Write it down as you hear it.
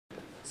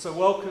So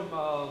welcome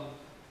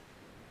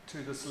to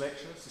this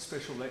lecture. It's a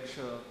special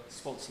lecture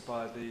sponsored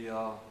by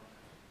the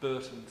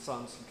Burton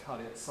Sons and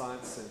Cardiac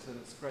Science Centre, and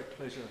it's a great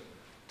pleasure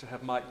to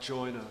have Mike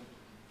Joyner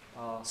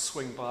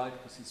swing by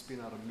because he's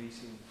been at a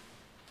meeting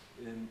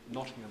in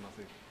Nottingham, I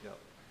think. Yeah.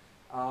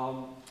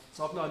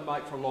 So I've known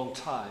Mike for a long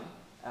time,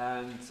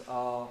 and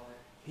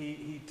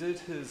he did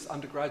his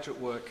undergraduate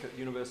work at the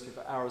University of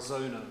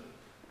Arizona,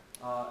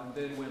 and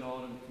then went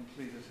on and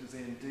completed his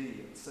ND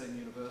at the same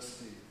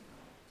university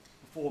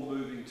before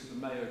moving to the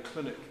Mayo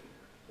Clinic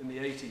in the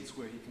 80s,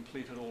 where he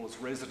completed all his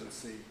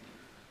residency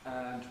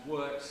and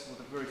worked with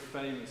a very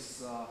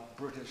famous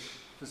British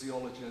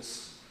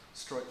physiologist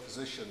stroke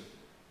physician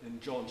in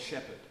John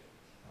Shepherd,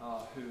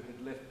 who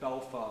had left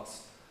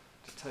Belfast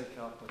to take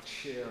up a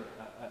chair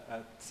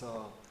at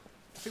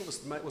I think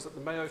was it the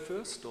Mayo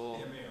first? Or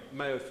yeah, Mayo.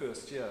 Mayo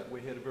first, yeah, where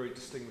he had a very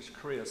distinguished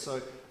career.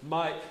 So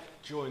Mike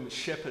joined the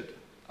Shepherd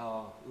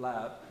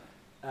lab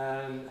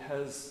and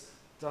has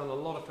done a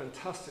lot of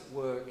fantastic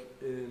work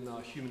in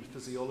human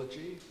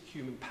physiology,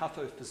 human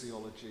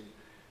pathophysiology,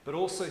 but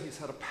also he's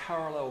had a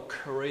parallel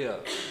career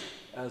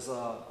as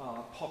a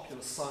popular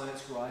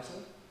science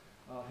writer.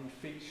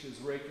 He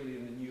features regularly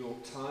in the New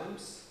York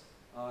Times,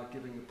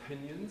 giving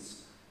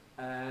opinions,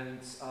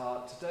 and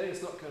today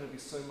is not going to be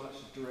so much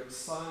a direct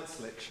science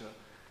lecture,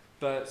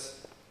 but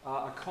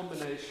a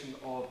combination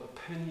of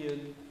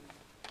opinion,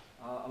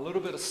 a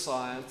little bit of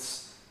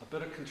science, a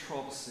bit of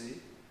controversy,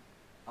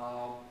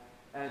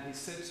 and he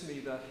said to me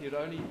that he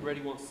only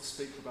really wants to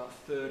speak for about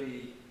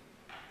 30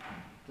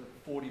 to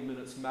 40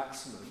 minutes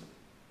maximum,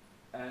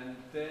 and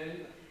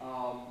then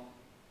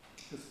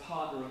his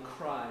partner in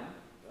crime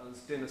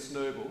is Dennis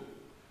Noble,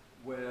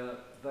 where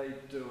they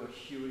do a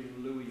Huey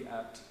and Louie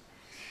act,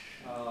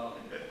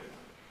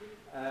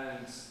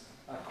 and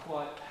are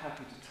quite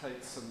happy to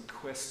take some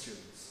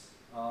questions,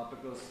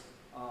 because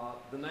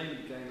the name of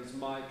the game is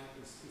Mike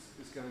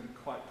is going to be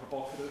quite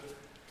provocative.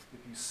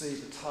 If you see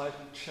the title,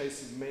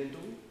 Chasing Mendel,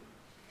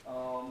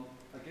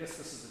 I guess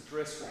this is a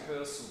dress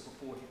rehearsal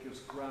before he gives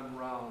grand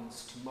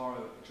rounds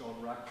tomorrow at John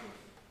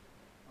Radcliffe,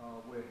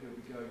 where he'll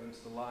be going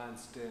into the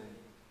Lion's Den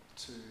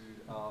to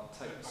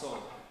take this on.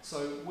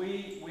 So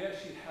we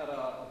actually had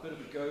a bit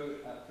of a go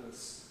at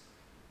this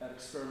at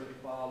Experimental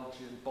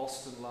Biology in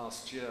Boston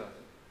last year.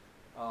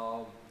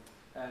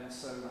 And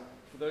so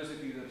for those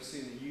of you that have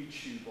seen the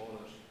YouTube on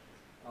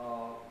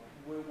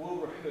it, we'll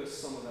rehearse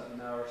some of that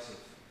narrative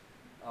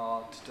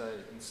today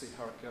and see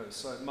how it goes.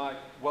 So Mike,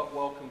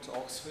 welcome to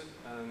Oxford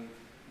and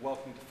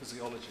welcome to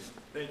physiology.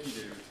 Thank you,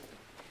 David.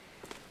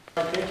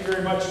 Thank you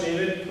very much,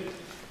 David.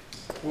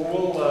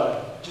 We'll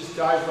just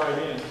dive right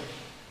in.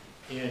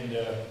 And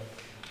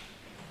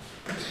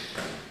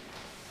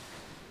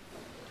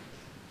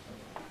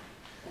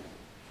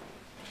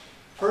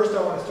first,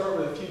 I want to start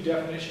with a few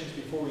definitions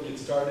before we get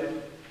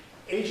started.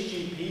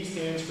 HGP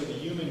stands for the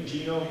Human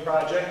Genome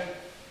Project.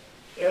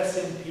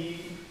 SNP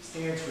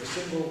stands for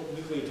single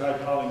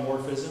nucleotide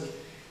polymorphism.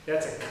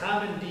 That's a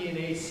common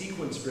DNA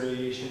sequence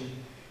variation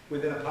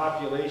within a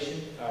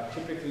population.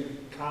 Typically,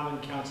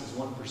 common counts as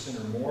 1%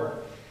 or more.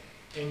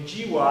 And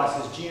GWAS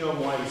is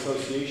genome-wide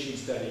association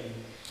study,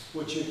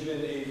 which has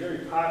been a very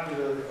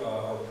popular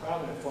or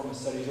prominent form of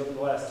studies over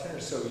the last 10 or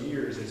so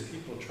years as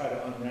people try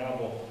to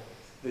unravel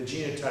the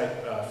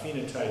genotype,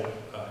 phenotype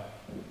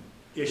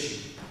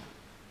issue.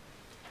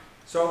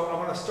 So I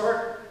want to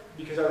start,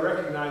 because I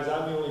recognize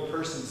I'm the only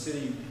person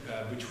sitting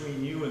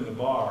between you and the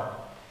bar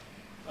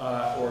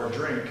or a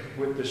drink,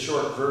 with the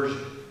short version.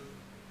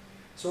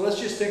 So let's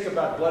just think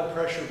about blood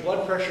pressure.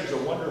 Blood pressure is a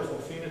wonderful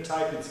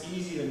phenotype. It's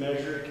easy to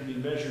measure. It can be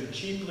measured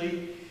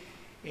cheaply,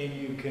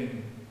 and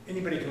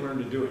anybody can learn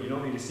to do it. You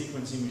don't need a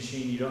sequencing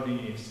machine. You don't need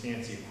any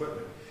fancy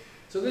equipment.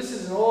 So this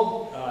is an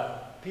old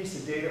piece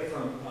of data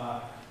from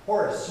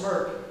Horace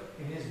Smirk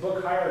in his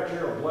book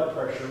Hierarchical Blood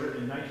Pressure,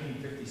 written in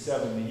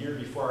 1957, the year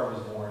before I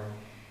was born.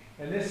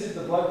 And this is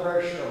the blood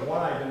pressure of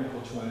one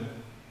identical twin,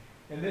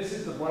 and this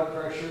is the blood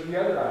pressure of the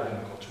other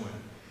identical twin.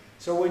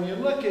 So when you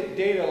look at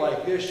data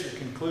like this, your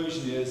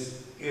conclusion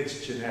is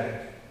it's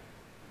genetic.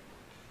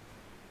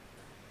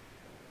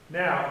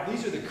 Now,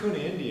 these are the Kuna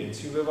Indians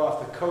who live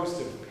off the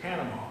coast of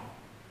Panama.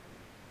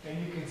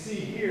 And you can see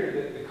here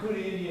that the Kuna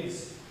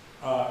Indians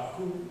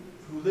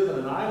who live on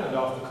an island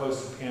off the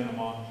coast of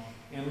Panama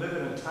and live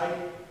in a tight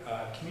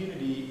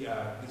community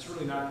that's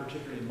really not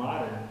particularly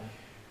modern,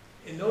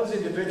 in those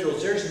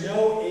individuals, there's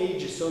no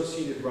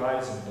age-associated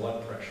rise in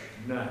blood pressure,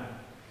 none.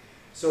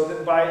 So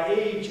that by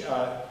age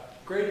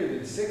greater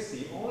than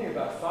 60, only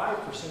about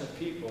 5% of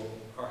people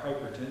are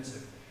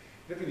hypertensive.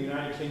 Look at the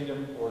United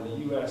Kingdom or the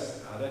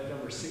US, that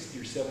number is 60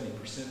 or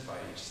 70% by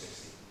age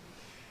 60.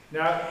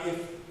 Now,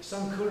 if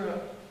some Kuna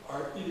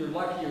are either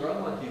lucky or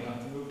unlucky enough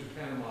to move to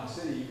Panama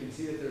City, you can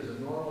see that there's a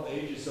normal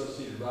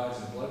age-associated rise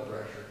in blood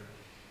pressure,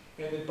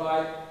 and that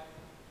by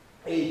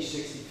age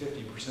 60,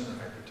 50%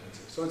 are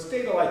hypertensive. So it's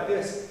data like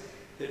this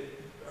that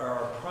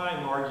are a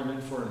prime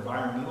argument for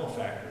environmental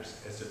factors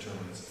as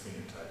determinants of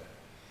phenotype.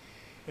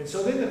 And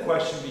so then the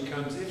question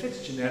becomes, if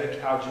it's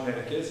genetic, how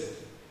genetic is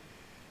it?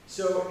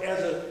 So as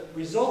a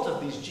result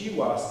of these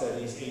GWAS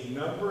studies, a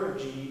number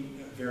of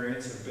gene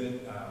variants have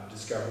been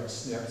discovered,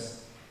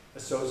 SNPs,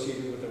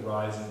 associated with a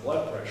rise in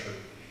blood pressure.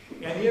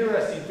 And the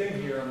interesting thing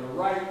here on the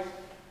right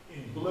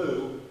in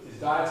blue is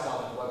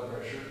diastolic blood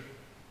pressure,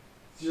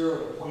 0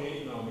 to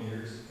 0.8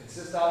 millimeters, and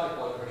systolic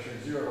blood pressure,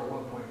 0 to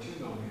 1.2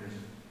 millimeters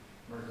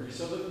of mercury.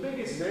 So the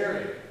biggest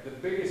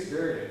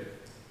variant,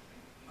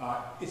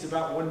 it's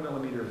about 1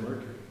 millimeter of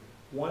mercury.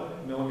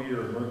 1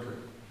 millimeter of mercury.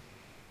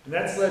 And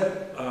that's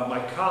led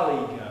my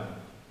colleague,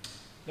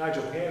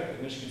 Nigel Pan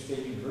at Michigan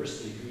State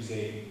University, who's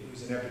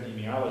an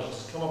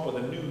epidemiologist, to come up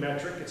with a new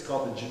metric. It's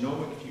called the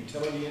Genomic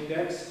Futility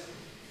Index.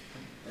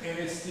 And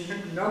it's the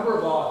number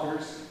of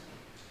authors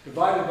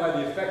divided by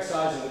the effect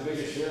size of the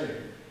biggest variant.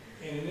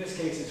 And in this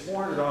case, it's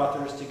 400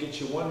 authors to get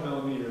you 1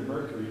 millimeter of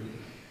mercury.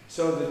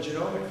 So the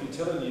Genomic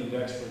Futility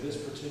Index for this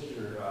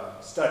particular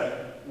study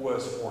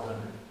was 400.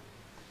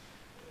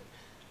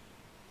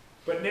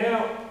 But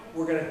now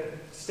we're going to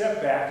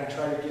step back and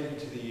try to get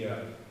into the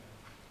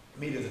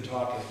meat of the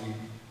talk as we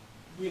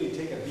really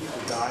take a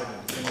deeper dive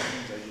into some of the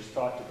things I just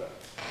talked about.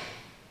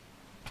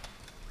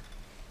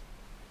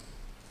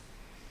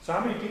 So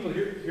how many people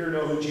here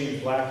know who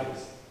James Black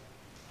is?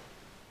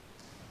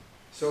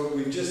 So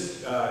we've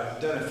just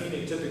done a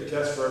phenotypic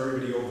test for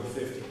everybody over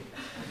 50.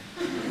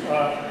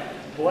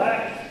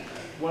 Black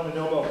won the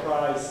Nobel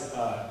Prize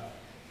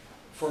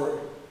for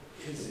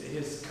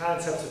his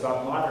concepts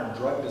about modern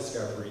drug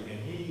discovery, and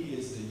he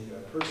is the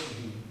person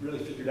who really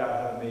figured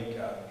out how to make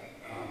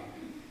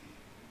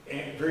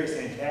various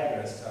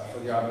antagonists for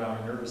the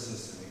autonomic nervous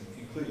system,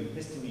 including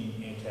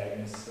histamine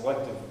antagonists,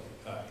 selective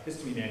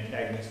histamine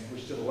antagonists,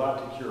 which did a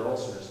lot to cure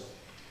ulcers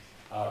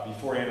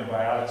before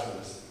antibiotics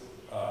was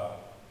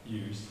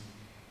used.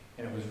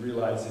 And it was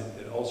realized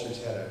that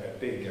ulcers had a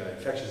big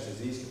infectious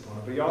disease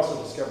component, but he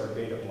also discovered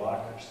beta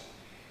blockers.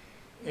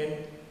 And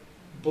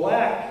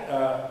Black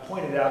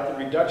pointed out that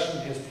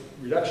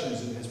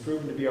reductionism has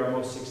proven to be our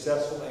most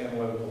successful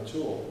analytical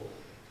tool.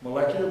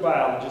 Molecular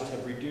biologists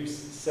have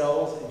reduced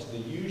cells into the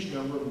huge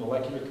number of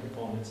molecular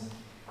components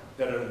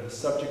that are the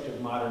subject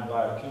of modern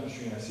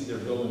biochemistry, and I see they're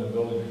building a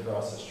building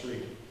across the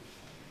street.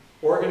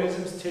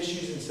 Organisms,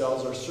 tissues, and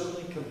cells are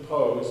certainly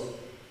composed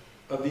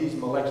of these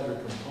molecular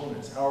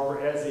components.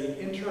 However, as they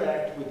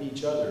interact with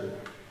each other,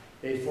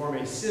 they form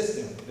a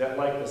system that,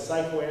 like the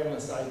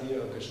psychoanalyst idea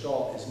of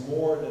Gestalt, is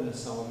more than the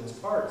sum of its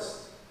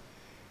parts.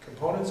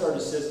 Components are to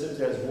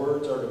systems as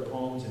words are to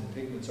poems and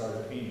pigments are to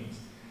paintings.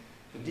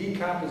 The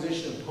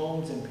decomposition of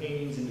poems and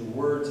paintings into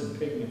words and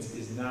pigments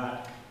is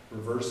not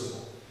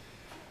reversible.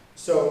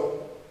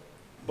 So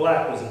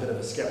Black was a bit of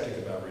a skeptic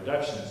about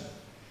reductionism.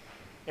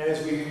 And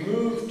as we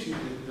move to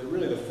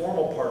really the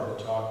formal part of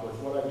the talk, with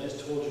what I've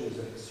just told you as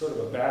a sort of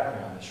a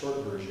background, the short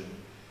version,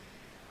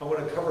 I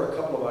want to cover a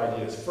couple of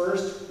ideas.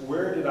 First,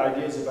 where did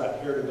ideas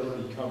about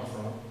heritability come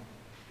from?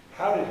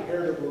 How did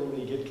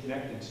heritability get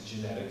connected to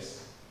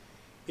genetics?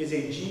 Is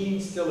a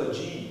gene still a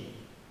gene?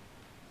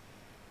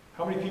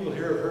 How many people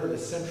here have heard of the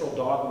central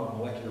dogma of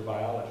molecular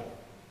biology?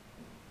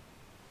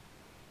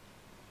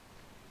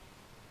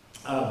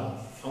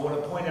 I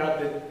want to point out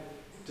that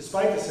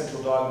despite the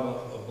central dogma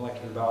of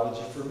molecular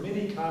biology, for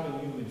many common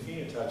human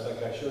phenotypes,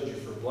 like I showed you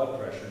for blood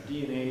pressure,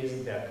 DNA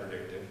isn't that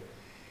predictive.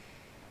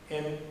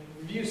 And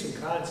review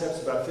some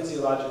concepts about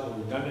physiological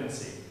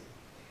redundancy,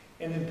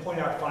 and then point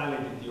out finally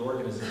that the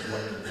organism is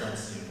what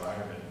confronts the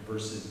environment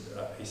versus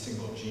a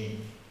single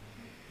gene.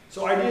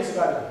 So ideas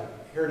about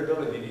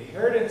heritability.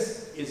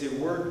 Inheritance is a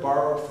word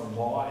borrowed from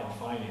law and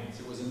finance.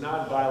 It was a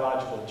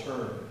non-biological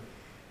term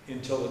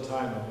until the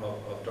time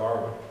of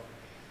Darwin,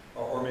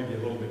 or maybe a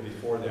little bit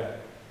before that.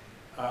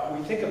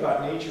 We think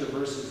about nature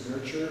versus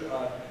nurture.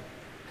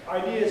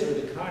 Ideas or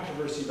the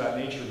controversy about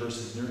nature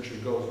versus nurture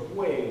goes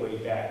way, way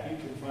back. You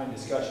can find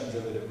discussions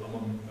of it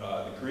among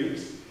the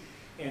Greeks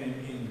and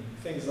in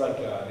things like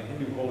the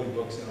Hindu holy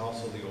books and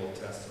also the Old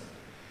Testament.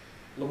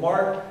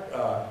 Lamarck,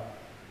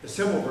 the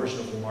simple version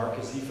of Lamarck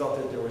is he felt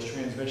that there was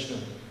transmission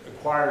of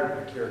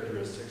acquired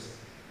characteristics.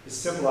 The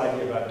simple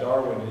idea about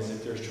Darwin is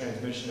that there's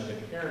transmission of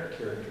inherent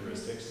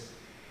characteristics,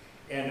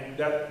 and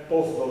that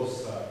both of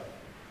those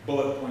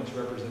bullet points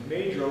represent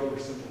major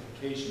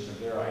oversimplifications of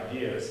their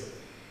ideas.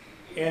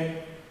 And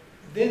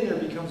then there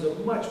becomes a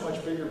much,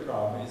 much bigger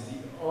problem, is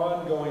the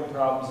ongoing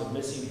problems of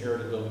missing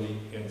heritability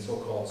and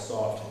so-called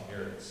soft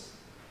inheritance.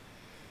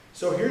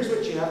 So here's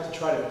what you have to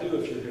try to do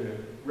if you're going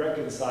to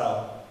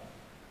reconcile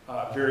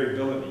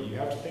variability. You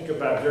have to think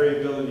about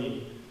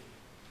variability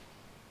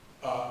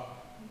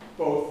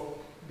both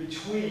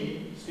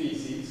between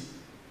species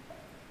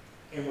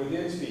and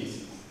within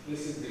species.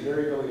 This is the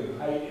variability of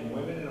height in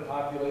women in a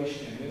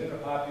population and men in a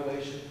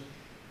population,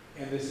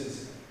 and this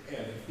is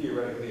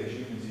theoretically as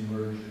humans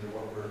emerge into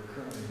what we're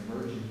currently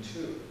emerging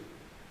to,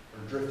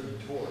 or drifting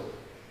toward.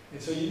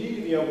 And so you need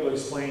to be able to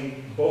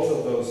explain both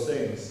of those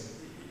things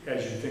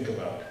as you think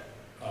about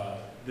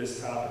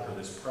this topic or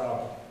this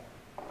problem.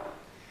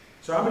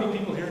 So how many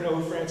people here know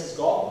who Francis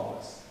Galton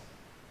was?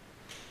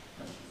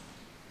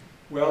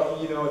 Well,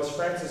 you know, it's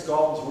Francis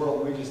Galton's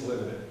world and we just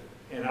live in it.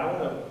 And I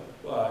want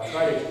to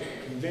try to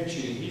convince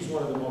you that he's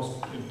one of the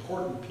most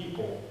important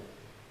people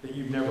that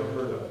you've never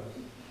heard of.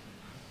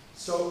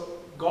 So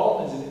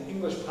Galton is an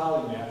English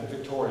polymath, a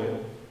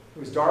Victorian, who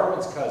was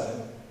Darwin's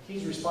cousin.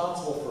 He's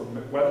responsible for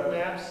weather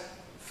maps,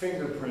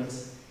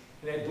 fingerprints,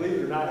 and believe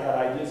it or not, had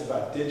ideas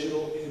about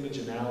digital image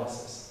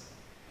analysis.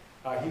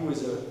 He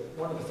was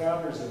one of the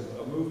founders of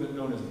a movement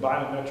known as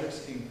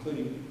biometrics,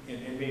 including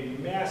and made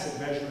massive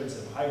measurements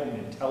of height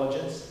and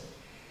intelligence.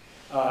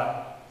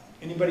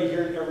 Anybody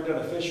here ever done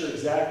a Fisher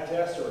exact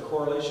test or a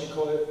correlation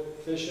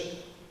coefficient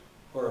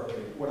or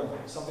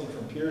something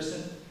from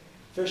Pearson?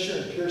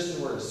 Fisher and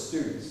Pearson were his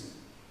students.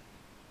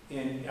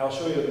 And I'll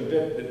show you in a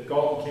bit that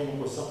Galton came up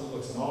with something that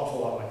looks an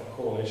awful lot like the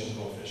correlation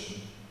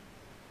coefficient.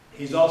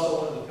 He's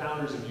also one of the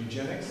founders of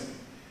eugenics.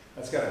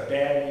 That's got a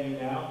bad name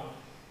now.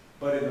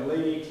 But in the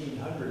late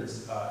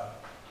 1800s,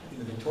 in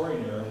the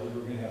Victorian era, we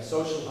were going to have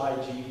social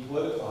hygiene,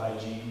 political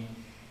hygiene,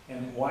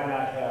 and why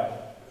not have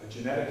a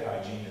genetic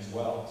hygiene as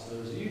well? So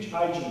there was a huge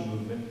hygiene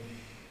movement,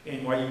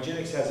 and why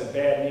eugenics has a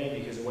bad name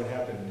because of what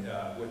happened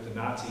with the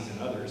Nazis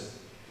and others.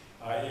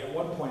 At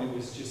one point, it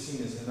was just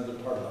seen as another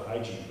part of the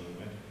hygiene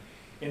movement.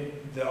 And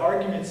the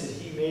arguments that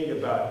he made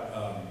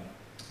about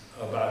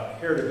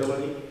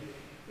heritability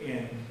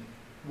and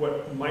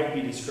what might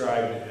be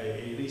described,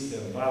 at least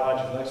a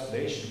biological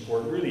explanation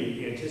for it,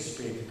 really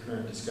anticipate the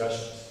current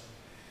discussions.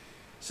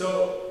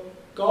 So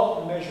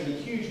Galton measured a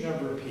huge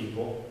number of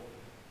people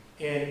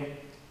and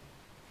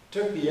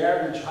took the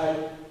average height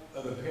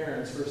of the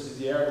parents versus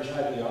the average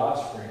height of the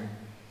offspring,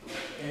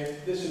 and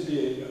this would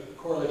be a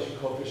correlation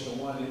coefficient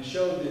of 1, and it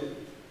showed that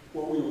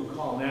what we would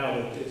call now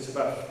that it's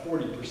about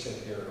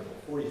 40% heritable,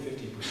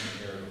 40–50%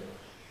 heritable,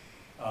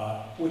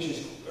 which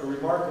is a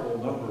remarkable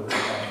number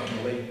from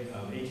the late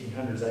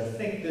 1800s. I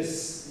think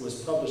this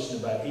was published in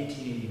about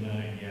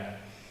 1889, yeah.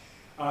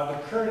 The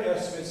current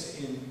estimates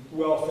in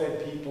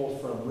well-fed people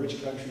from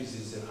rich countries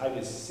is that height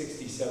is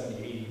 60,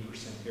 70,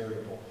 80%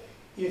 heritable,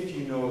 if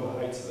you know the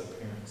heights of the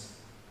parents.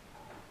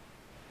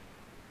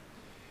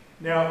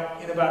 Now,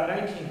 in about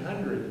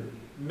 1900,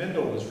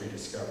 Mendel was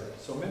rediscovered.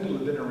 So Mendel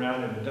had been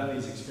around and had done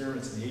these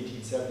experiments in the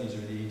 1870s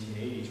or the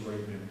 1880s where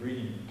he'd been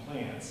breeding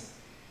plants.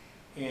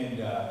 And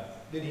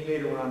then he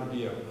made it around to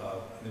be an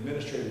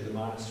administrator of the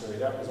monastery.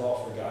 That was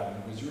all forgotten.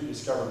 It was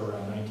rediscovered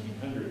around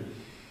 1900.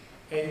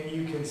 And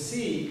you can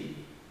see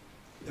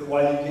that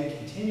while you get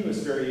continuous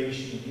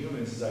variation in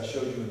humans, as I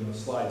showed you in those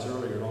slides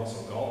earlier and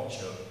also Galton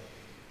showed,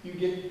 you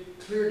get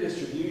clear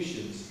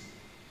distributions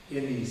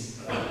in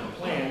these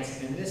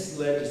plants, and this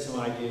led to some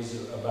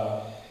ideas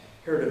about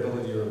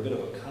heritability or a bit of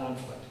a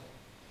conflict.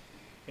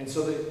 And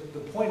so the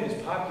point is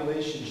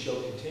populations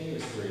show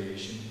continuous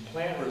variation,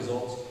 plant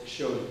results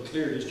show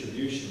clear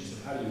distributions,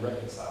 and how do you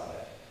reconcile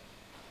that?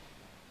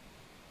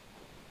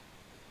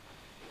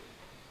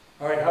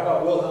 All right, how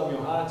about Wilhelm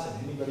Johansen?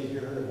 Anybody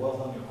here heard of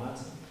Wilhelm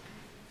Johansen?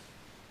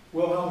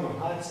 Wilhelm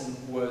Johansen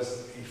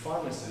was a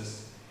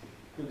pharmacist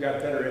who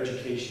got better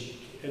educated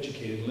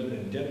living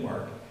in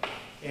Denmark.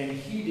 And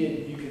he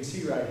did, you can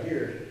see right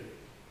here,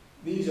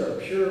 these are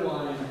pure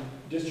line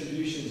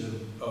distributions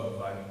of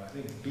I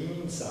think,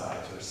 bean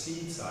size or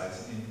seed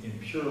size in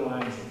pure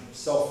lines of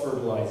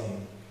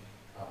self-fertilizing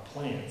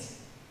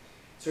plants.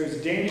 So he's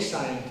a Danish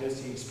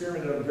scientist. He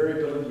experimented on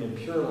variability in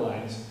pure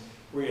lines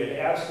where he had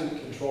absolute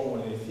control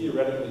when they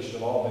theoretically should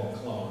have all been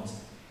clones.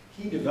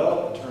 He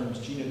developed the terms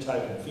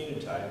genotype and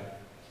phenotype.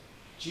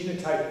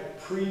 Genotype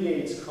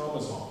predates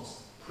chromosomes.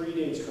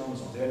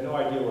 They had no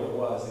idea what it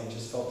was. They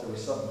just felt there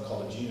was something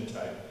called a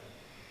genotype.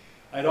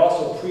 It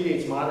also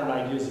predates modern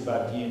ideas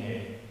about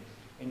DNA.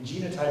 And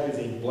genotype is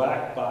a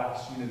black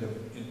box unit of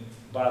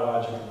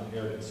biological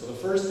inheritance. So the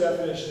first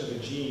definition of a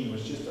gene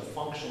was just a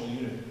functional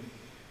unit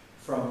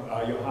from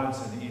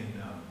Johansen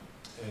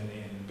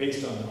and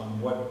based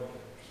on what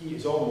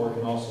his own work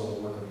and also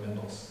the work of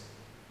Mendel's.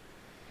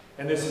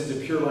 And this is the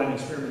pure line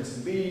experiments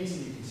in beans,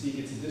 and you can see it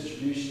gets a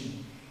distribution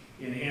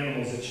in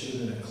animals that should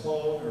have been a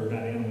clone, or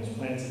not animals,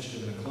 plants that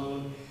should have been a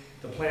clone.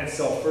 The plants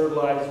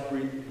self-fertilize,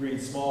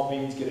 breed small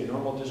beans, get a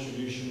normal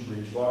distribution,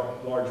 breed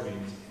large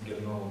beans, and get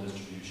a normal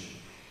distribution.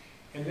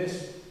 And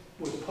this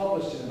was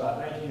published in about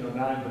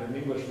 1909, but an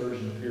English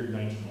version appeared in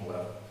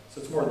 1911.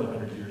 So it's more than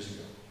 100 years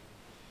ago.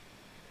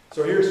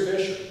 So here's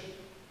Fisher,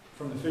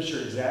 from the Fisher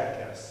exact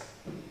test.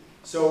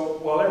 So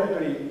while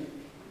everybody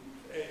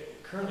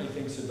currently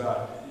thinks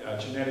about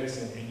genetics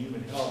and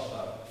human health,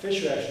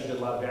 Fisher actually did a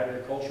lot of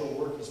agricultural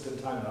work. He spent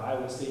time at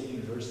Iowa State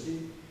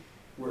University,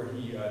 where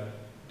he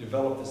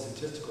developed a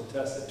statistical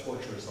test that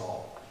tortured us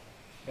all,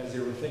 as they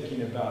were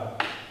thinking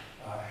about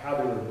how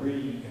they were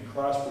breeding and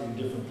crossbreeding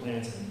different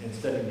plants and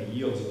studying the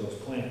yields of those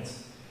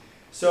plants.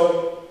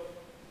 So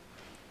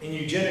in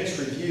Eugenics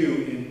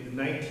Review in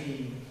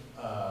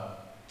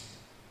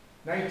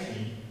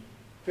 1919,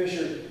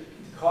 Fisher,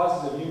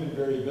 causes of human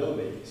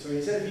variability. So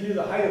he said if you knew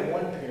the height of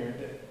one parent,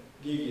 that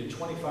gave you a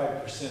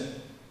 25%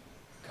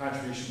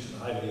 contribution to the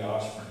height of the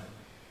offspring.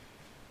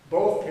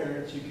 Both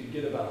parents, you could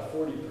get about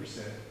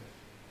 40%.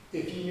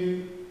 If you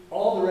knew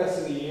all the rest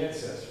of the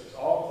ancestors,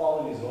 all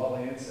qualities of all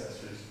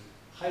ancestors,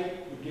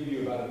 height would give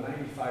you about a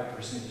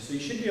 95%. So you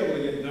should be able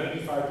to get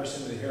 95%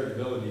 of the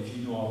heritability if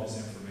you know all this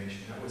information.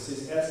 That was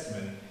his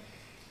estimate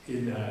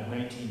in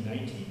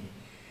 1919.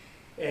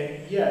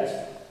 And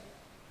yet,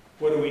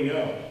 what do we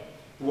know?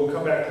 We'll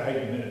come back to height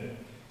in a minute.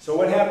 So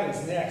what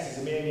happens next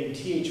is a man named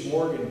T.H.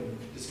 Morgan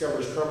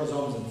discovers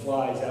chromosomes in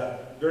flies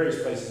at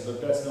various places,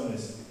 but best known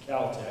as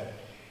Caltech.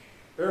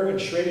 Erwin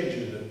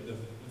Schrödinger, the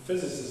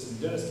physicist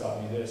and Dennis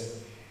taught me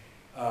this,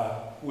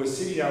 was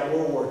sitting out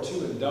World War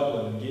II in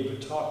Dublin and gave a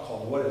talk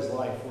called What is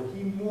Life, where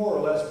he more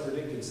or less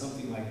predicted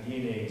something like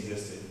DNA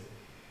existed.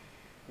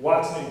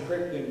 Watson and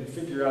Crick didn't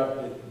figure out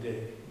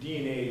that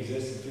DNA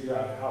exists and figure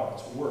out how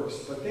it works,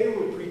 but they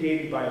were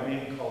predated by a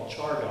man called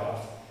Chargaff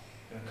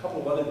and a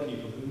couple of other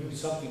people who knew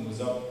something was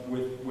up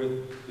with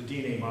the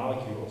DNA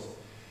molecules.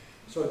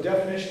 So a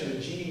definition of a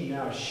gene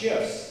now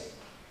shifts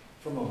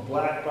from a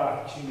black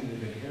box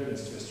cumulative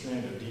inheritance to a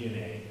strand of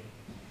DNA.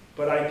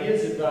 But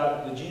ideas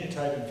about the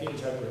genotype and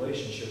phenotype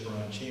relationship are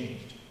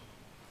unchanged.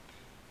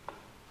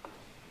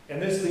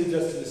 And this leads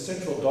us to the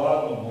central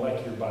dogma of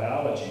molecular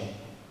biology,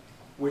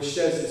 which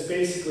says it's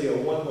basically a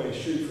one-way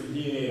street from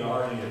DNA to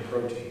RNA to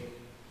protein.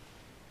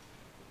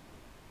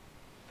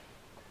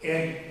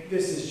 And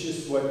this is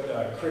just what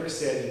Crick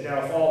said.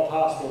 Now, if all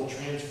possible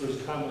transfers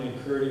commonly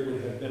occurred, it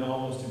would have been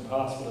almost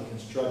impossible to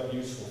construct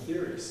useful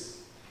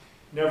theories.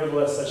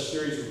 Nevertheless, such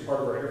theories were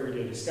part of our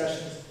everyday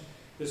discussions.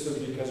 This was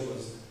because it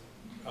was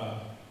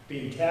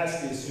being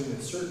tacitly assumed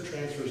that certain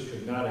transfers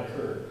could not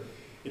occur.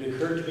 It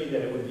occurred to me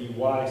that it would be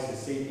wise to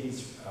state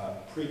these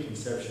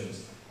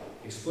preconceptions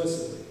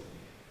explicitly.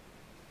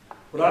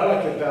 What I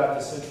like about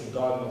the central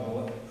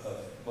dogma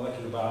of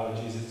molecular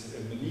biology is it's a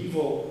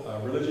medieval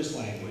religious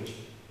language.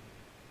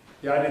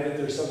 The idea that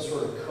there's some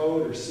sort of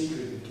code or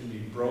secret that can be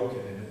broken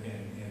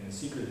and the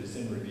secret is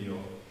then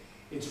revealed.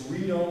 It's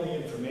read-only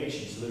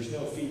information, so there's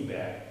no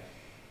feedback.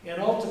 And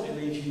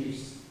ultimately, if you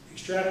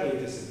extrapolate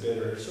this a bit,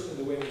 or certainly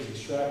the way it was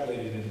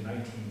extrapolated in the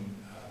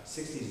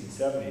 1960s and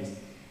 70s,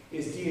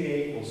 is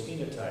DNA equals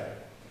phenotype.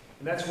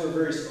 And that's where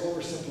various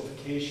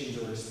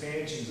oversimplifications or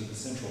expansions of the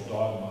central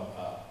dogma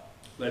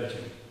led to.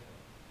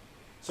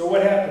 So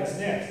what happens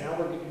next?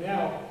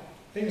 Now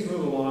things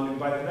move along, and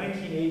by the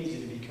 1980s it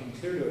had become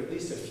clear to at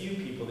least a few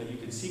people that you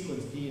could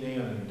sequence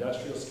DNA on an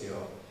industrial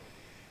scale.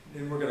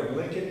 Then we're going to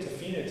link it to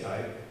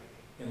phenotype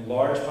in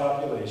large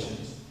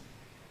populations.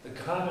 The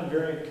common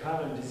variant,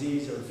 common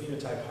disease or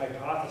phenotype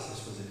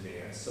hypothesis was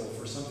advanced. So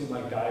for something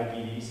like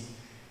diabetes,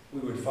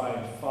 we would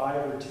find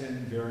 5 or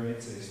 10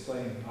 variants that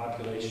explain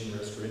population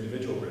risk or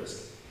individual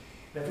risk.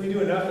 And if we do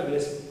enough of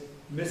this,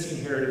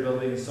 missing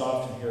heritability and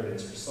soft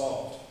inheritance are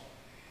solved.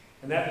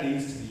 And that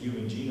leads to the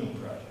Human Genome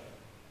Project.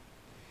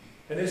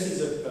 And this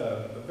is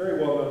a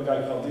very well-known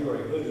guy called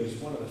Leroy Hood, who's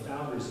one of the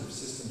founders of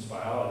systems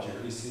biology, or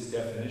at least his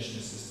definition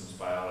of systems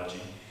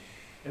biology.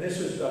 And this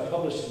was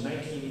published in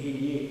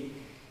 1988.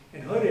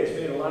 And Hood has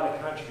made a lot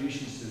of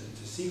contributions to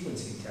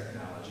sequencing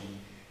technology.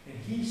 And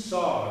he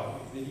saw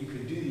that you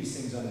could do these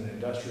things on an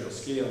industrial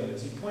scale. And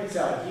as he points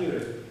out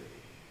here,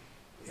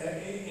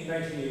 in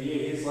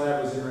 1988, his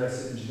lab was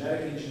interested in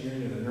genetic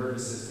engineering of the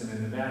nervous system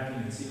and the mapping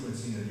and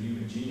sequencing of the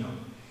human genome.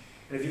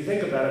 And if you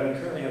think about it, we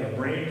currently have a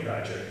brain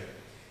project,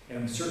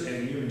 and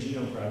certainly the Human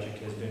Genome Project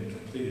has been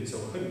completed. So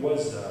Hood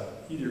was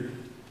either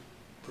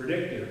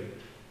predictive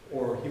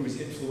or he was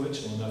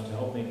influential enough to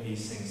help make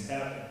these things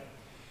happen.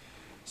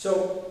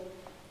 So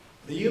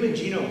the Human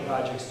Genome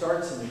Project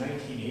starts in the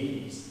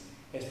 1980s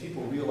as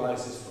people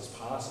realized this was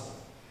possible.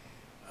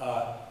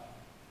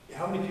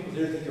 How many people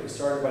here think it was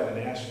started by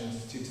the National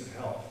Institutes of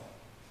Health,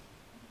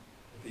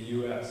 the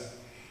US?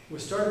 It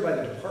was started by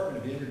the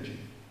Department of Energy.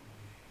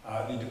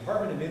 The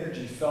Department of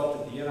Energy felt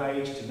that the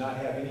NIH did not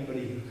have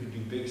anybody who could do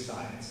big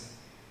science.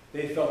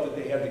 They felt that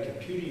they had the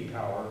computing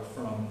power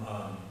from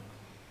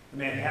the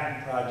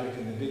Manhattan Project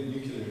and the big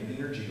nuclear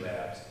energy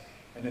labs,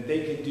 and that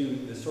they could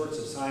do the sorts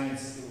of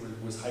science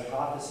that was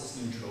hypothesis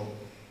neutral,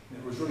 and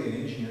it was really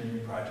an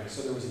engineering project.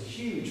 So there was a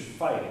huge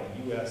fight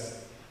in the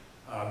US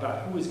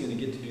about who was going to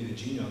get to do the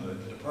genome,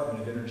 the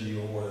Department of Energy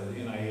or the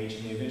NIH,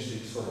 and they eventually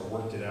sort of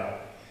worked it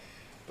out.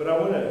 But I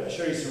want to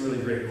show you some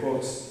really great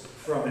quotes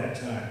from that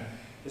time.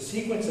 The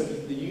sequence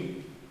of the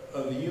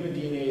human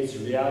DNA is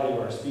the reality of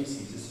our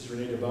species. This is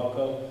René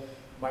Dobelko,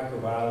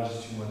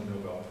 microbiologist who won the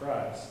Nobel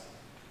Prize.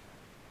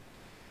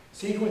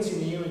 Sequencing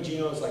the human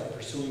genome is like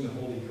pursuing the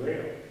Holy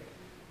Grail.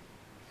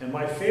 And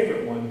my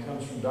favorite one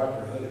comes from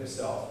Dr. Hood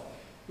himself.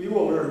 We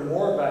will learn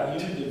more about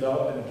human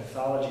development and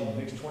pathology in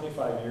the next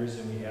 25 years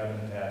than we have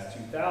in the past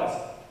 2,000.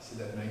 He said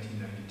that in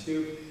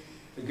 1992.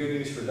 The good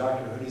news for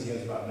Dr. Hood is he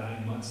has about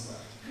 9 months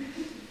left.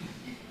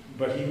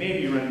 But he may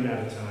be running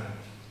out of time.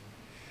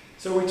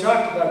 So we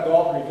talked about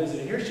Galton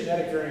revisiting. Here's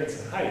genetic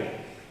variance in height.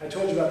 I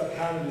told you about the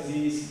common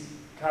disease,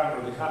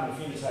 or the common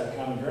phenotype,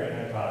 common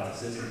variant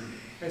hypothesis.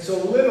 And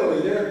so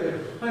literally there have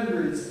been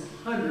hundreds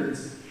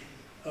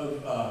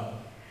of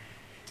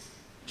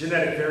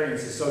genetic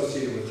variants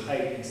associated with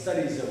height in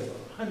studies of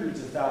hundreds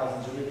of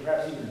thousands or maybe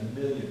perhaps even a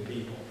million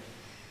people.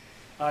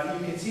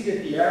 You can see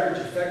that the average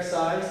effect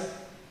size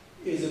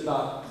is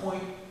about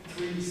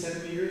 3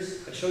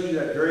 centimeters. I showed you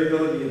that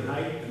variability in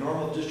height. The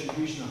normal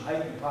distribution of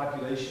height in the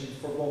population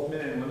for both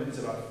men and women is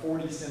about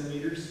 40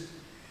 centimeters.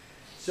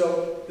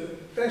 So the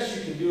best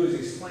you can do is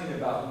explain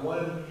about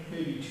 1,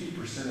 maybe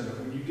 2% of it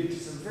when you get to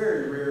some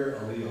very rare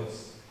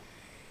alleles.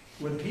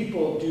 When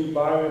people do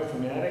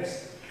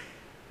bioinformatics,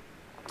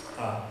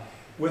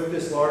 with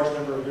this large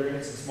number of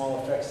variants and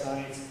small effect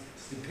size,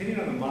 depending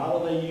on the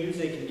model they use,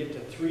 they can get to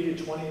 3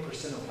 to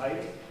 20% of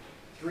height.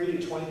 3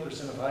 to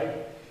 20% of height.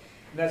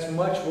 And that's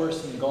much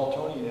worse than the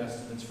Galtonian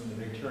estimates from the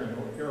Victorian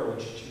era,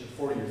 which achieved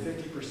 40 or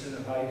 50%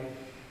 of height.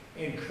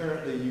 And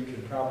currently, you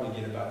can probably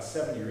get about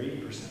 70 or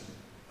 80%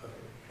 of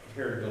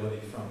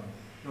heritability from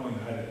knowing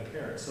the height of the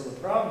parents. So the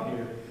problem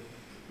here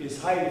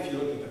is height, if you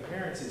look at the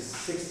parents, is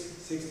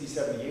 60,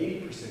 70,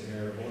 80%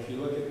 heritable. If you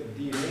look at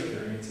the DNA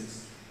variants,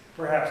 it's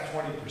perhaps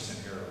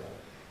 20% heritable.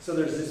 So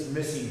there's this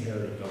missing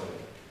heritability.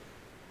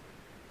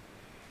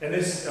 And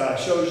this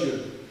shows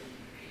you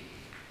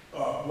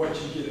what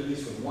you get, at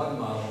least with one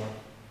model.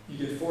 You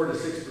get 4 to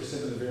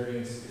 6% of the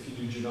variance if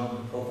you do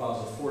genomic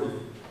profiles of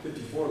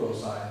 54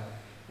 loci,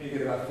 and you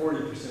get about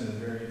 40% of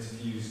the variance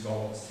if you use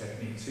Galton's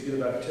technique. So you get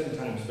about 10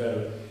 times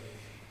better.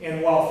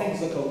 And while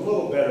things look a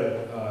little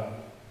better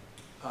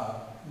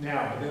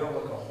now, but they don't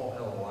look a whole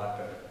hell of a lot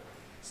better.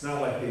 It's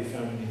not like they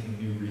found anything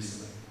new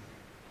recently.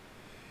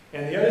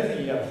 And the other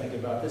thing you have to think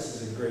about,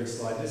 this is a great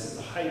slide. This is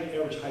the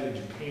average height of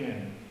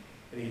Japan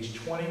at age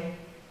 20.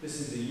 This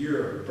is the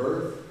year of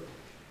birth.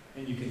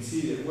 And you can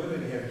see that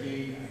women have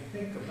gained, I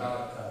think,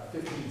 about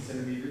 15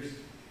 centimeters.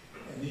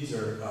 And these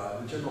are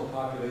the general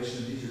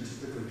population. These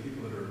are typically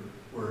people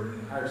that were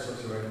in higher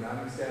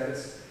socioeconomic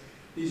status.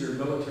 These are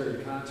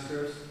military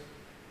conscripts.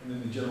 And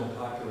then the general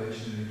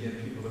population, and again,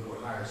 people that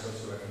were higher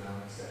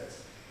socioeconomic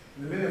status.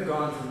 And the men have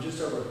gone from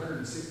just over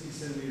 160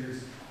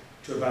 centimeters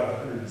to about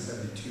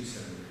 172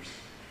 centimeters.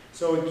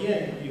 So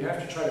again, you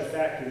have to try to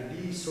factor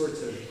these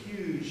sorts of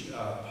huge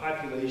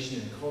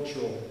population and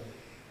cultural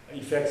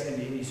effects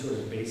into any sort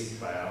of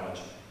basic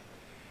biology.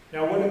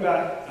 Now, what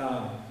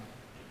about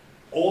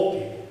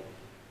old people?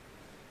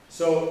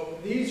 So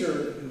these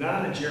are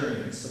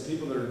nonagenarians, so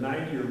people that are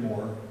 90 or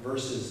more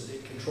versus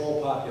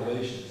control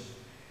populations.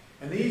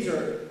 And these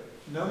are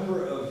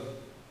number of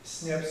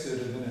SNPs that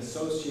have been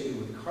associated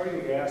with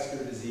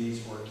cardiovascular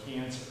disease or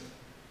cancer.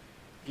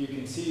 You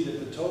can see that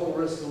the total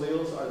risk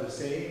alleles are the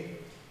same.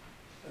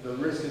 The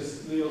risk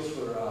alleles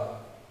for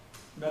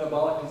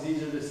metabolic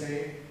disease are the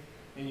same.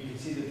 And you can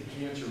see that the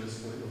cancer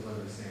risk alleles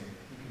are the same.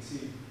 You can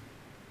see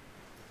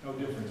no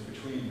difference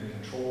between the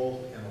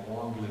control and the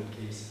long-lived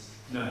cases.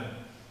 None.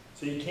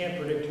 So you can't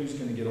predict who's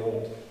going to get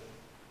old.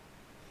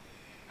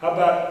 How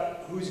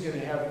about who's going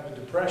to have a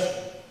depression?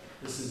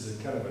 This is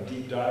a kind of a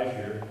deep dive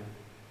here.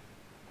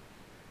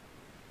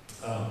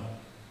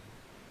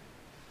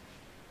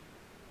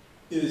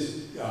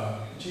 Is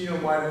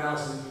genome-wide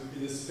analysis,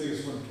 this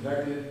biggest one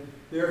conducted.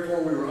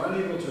 Therefore, we were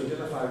unable to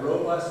identify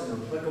robust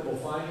and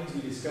replicable findings.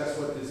 We discussed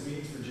what this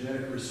means for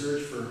genetic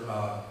research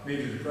for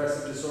major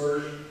depressive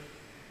disorder.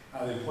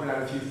 They point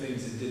out a few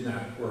things that did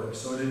not work.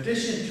 So in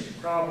addition to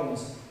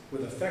problems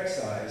with effect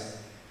size,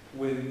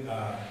 when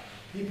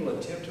people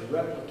attempt to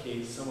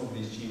replicate some of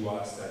these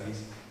GWAS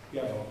studies, you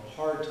have a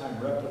hard time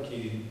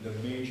replicating the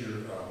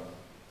major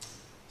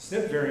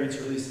SNP variants,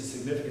 or at least the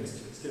significance to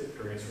SNP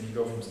variants when you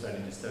go from study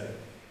to study.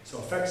 So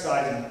effect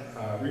size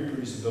and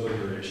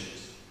reproducibility are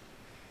issues.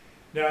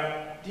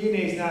 Now,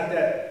 DNA is not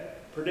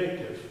that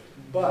predictive,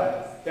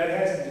 but that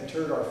hasn't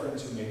deterred our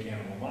friends who make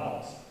animal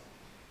models.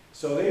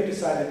 So they've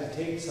decided to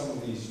take some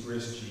of these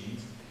risk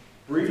genes,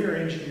 breed or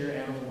engineer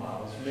animal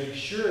models, make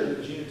sure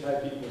that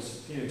genotype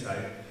equals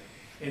phenotype,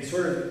 and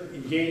sort of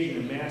engage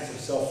in a massive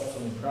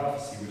self-fulfilling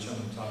prophecy, which I'm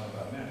going to talk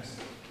about next.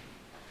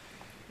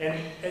 And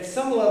at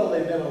some level,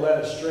 they've been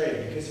led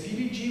astray, because if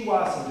you do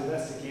GWAS in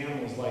domestic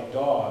animals like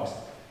dogs,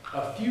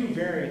 a few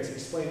variants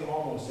explain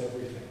almost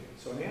everything.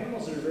 So in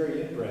animals that are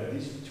very inbred,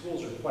 these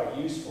tools are quite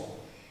useful,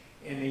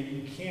 and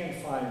you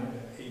can find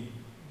a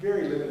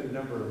very limited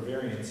number of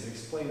variants that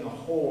explain a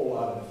whole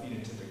lot of the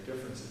phenotypic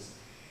differences.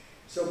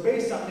 So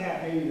based on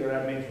that, maybe they're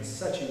not making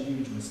such a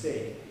huge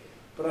mistake.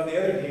 But on the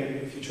other hand,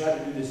 if you try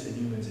to do this in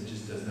humans, it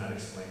just does not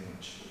explain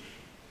much.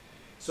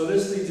 So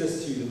this leads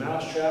us to the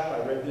mousetrap.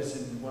 I read this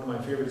in one of my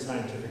favorite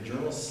scientific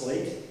journals,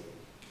 Slate.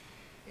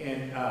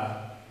 And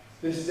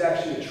this is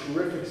actually a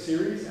terrific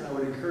series, and I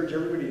would encourage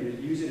everybody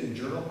to use it in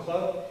Journal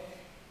Club.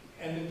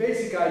 And the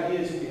basic idea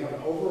is that we have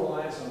an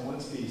over-reliance on one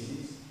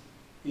species.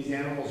 These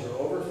animals are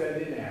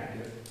overfed and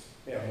inactive.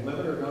 They have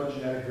limited or no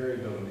genetic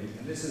variability.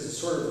 And this is a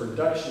sort of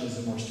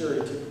reductionism or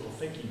stereotypical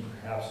thinking,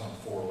 perhaps, on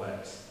 4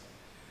 legs.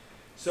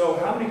 So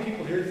how many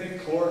people here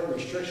think caloric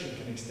restriction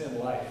can extend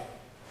life?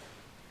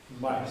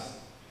 Mice.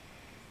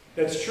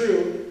 That's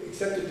true,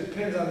 except it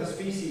depends on the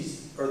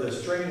species or the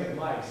strain of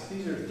mice.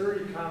 These are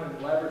 30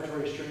 common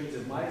laboratory strains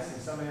of mice.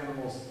 In some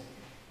animals,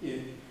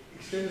 it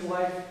extends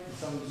life. In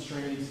some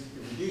strains,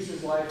 it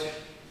reduces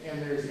life.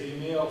 And there's a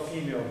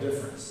male-female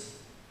difference.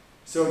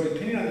 So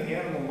depending on the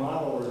animal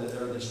model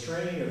or the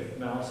strain of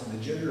mouse and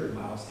the gender of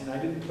mouse, and I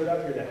didn't put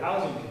up here the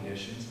housing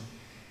conditions,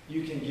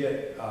 You can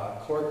get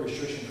caloric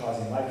restriction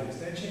causing life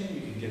extension.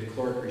 You can get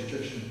caloric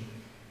restriction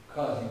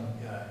causing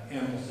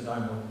animals to die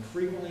more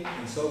frequently,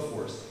 and so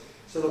forth.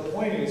 So the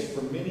point is,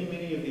 for many,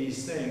 many of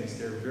these things,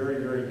 they're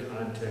very, very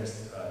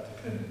context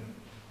dependent.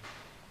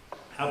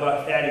 How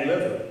about fatty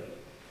liver?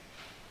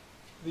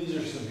 These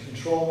are some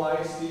control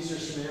mice. These are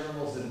some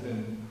animals that have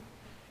been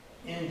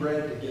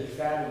inbred to get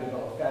fat and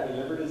develop fatty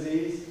liver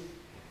disease.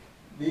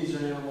 These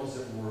are animals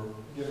that were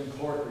given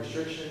caloric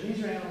restriction. And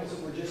these are animals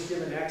that were just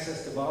given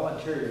access to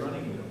voluntary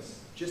running wheels.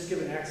 Just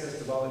given access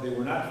to voluntary. They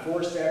were not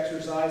forced to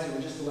exercise. They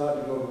were just allowed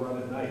to go to run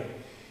at night.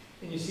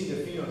 And you see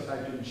the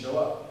phenotype didn't show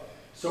up.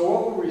 So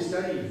what were we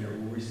studying here?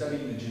 Were we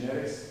studying the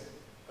genetics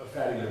of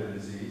fatty liver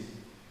disease?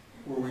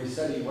 Were we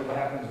studying what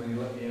happens when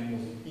you let the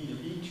animals either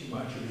eat too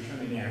much or become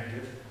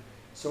inactive?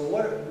 So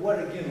what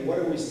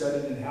are we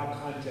studying, and how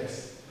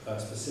context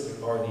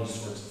specific are these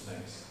sorts of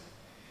things?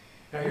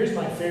 Now here's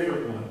my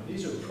favorite one.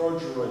 These are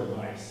progeroid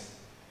mice.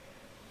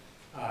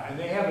 And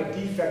they have a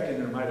defect in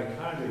their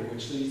mitochondria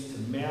which leads to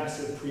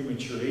massive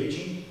premature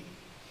aging.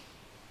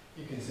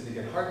 You can see they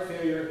get heart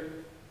failure,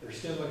 their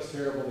skin looks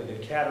terrible, they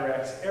get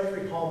cataracts.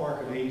 Every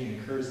hallmark of aging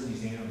occurs in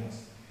these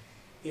animals.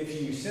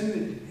 If you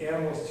send the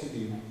animals to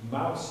the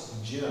mouse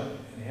gym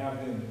and have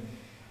them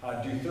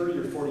do 30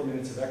 or 40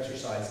 minutes of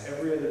exercise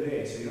every other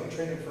day, so you don't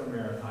train them for a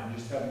marathon, you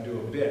just have them do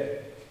a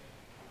bit,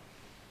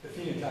 the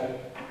phenotype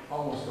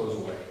almost goes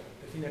away.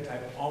 The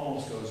phenotype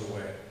almost goes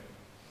away.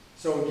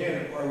 So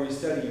again, are we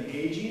studying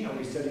aging? Are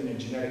we studying a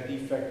genetic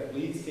defect that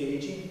leads to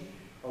aging?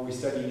 Are we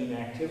studying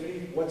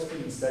inactivity? What's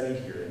being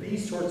studied here? And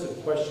these sorts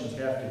of questions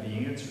have to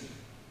be answered,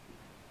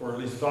 or at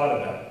least thought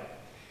about.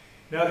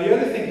 Now the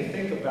other thing to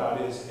think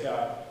about is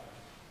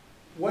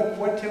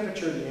what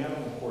temperature are the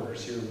animal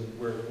quarters here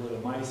where the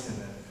mice and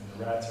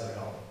the rats are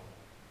held?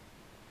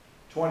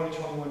 20,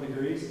 21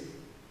 degrees?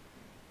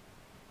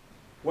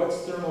 What's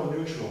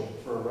thermoneutral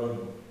for a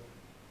rodent?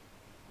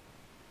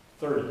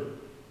 30.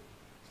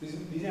 So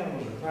these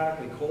animals are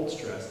chronically cold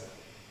stressed,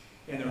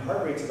 and their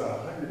heart rate's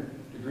about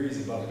 100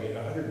 degrees above,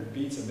 100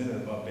 beats a minute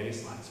above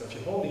baseline. So if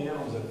you hold the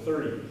animals at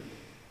 30,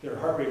 their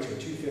heart rates are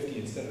 250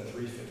 instead of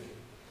 350.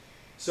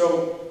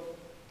 So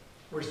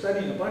we're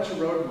studying a bunch of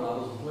rodent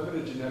models with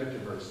limited genetic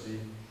diversity.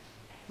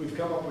 We've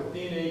come up with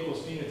DNA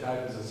equals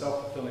phenotype as a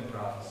self-fulfilling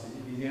prophecy.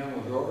 These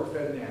animals are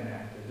overfed and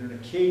inactive. They're in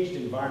a caged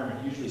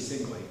environment, usually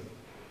singly.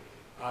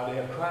 They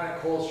have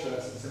chronic cold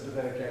stress and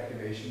sympathetic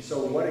activation.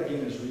 So what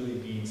again is really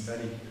being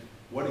studied here?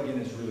 What again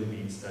is really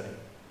being studied?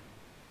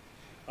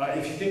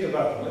 If you think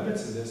about the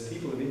limits of this,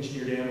 people have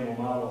engineered animal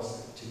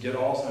models to get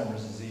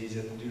Alzheimer's disease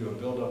due to a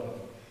buildup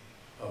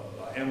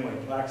of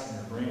amyloid plaques in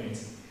their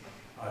brains.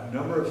 A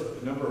number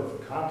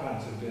of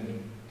compounds have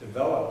been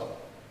developed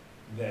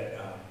that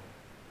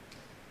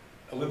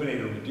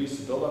eliminate or reduce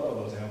the buildup of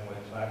those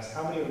amyloid plaques.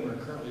 How many of them are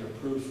currently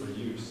approved for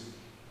use?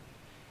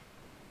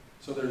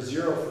 So there's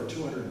 0 for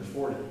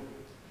 240.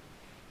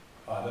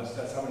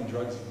 That's how many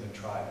drugs have been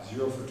tried,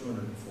 0 for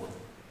 240.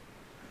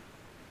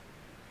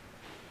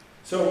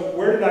 So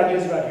where did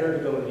ideas about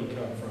heritability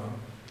come from?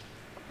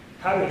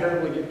 How did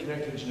heritability get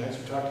connected to genetics?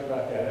 We talked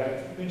about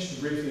that. I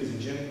mentioned briefly, is a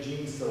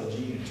gene still a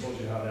gene, and told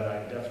you how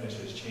that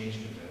definition has changed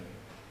a bit.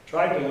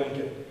 Tried to link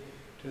it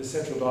to the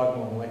central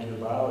dogma of molecular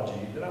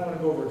biology. Then I want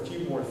to go over a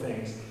few more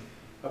things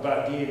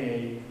about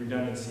DNA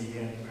redundancy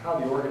and how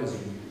the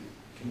organism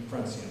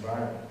confronts the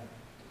environment.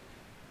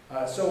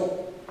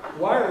 So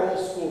why are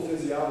old school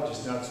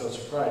physiologists not so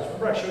surprised?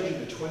 Remember I showed you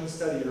the twin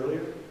study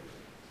earlier?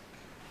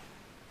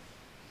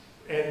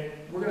 And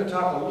we're going to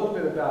talk a little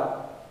bit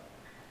about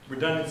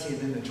redundancy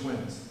and then the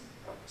twins.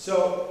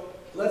 So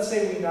let's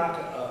say we knock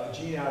a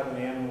gene out of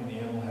an animal and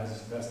the animal has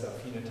this messed up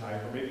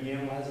phenotype, or maybe the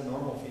animal has a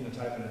normal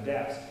phenotype and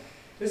adapts.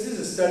 This is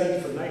a study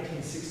from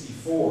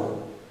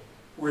 1964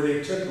 where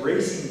they took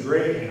racing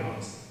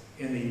greyhounds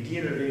and they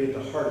deinnervated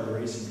the heart of the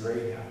racing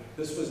greyhound.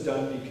 This was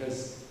done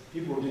because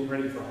people were getting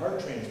ready for heart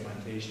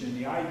transplantation, and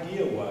the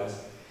idea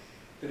was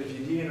that if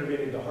you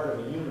deinnervated the heart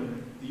of a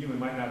human, the human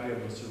might not be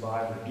able to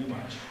survive or do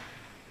much.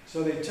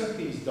 So they took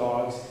these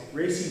dogs,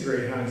 racing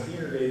greyhounds,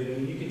 deinnervated them,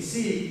 and you can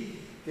see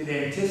that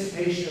in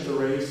anticipation of the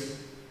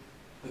race,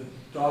 the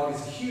dog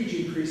has a huge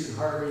increase in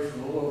heart rate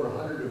from a little over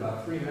 100 to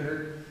about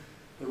 300.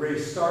 The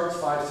race starts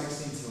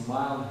 5/16 of a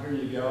mile, and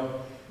here you go.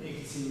 And you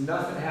can see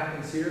nothing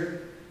happens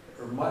here,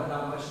 or not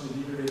much in the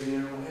deinnervated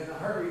animal, and the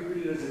heart rate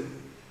really doesn't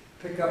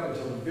pick up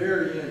until the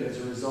very end as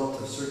a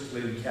result of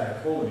circulating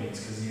catecholamines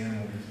because the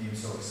animal became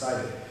so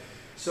excited.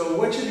 So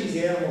which of these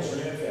animals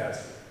ran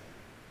faster?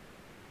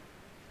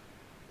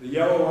 The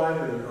yellow line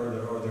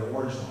or the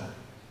orange line?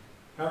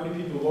 How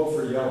many people vote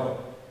for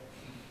yellow?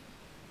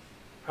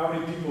 How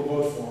many people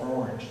vote for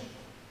orange?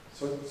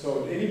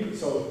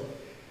 So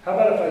how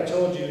about if I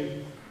told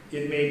you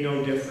it made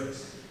no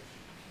difference?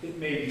 It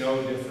made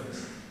no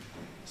difference.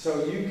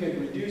 So you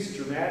could reduce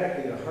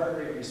dramatically the heart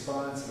rate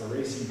response of a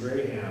racing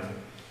greyhound,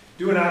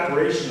 do an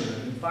operation on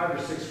it, and 5 or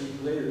 6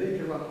 weeks later they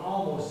could run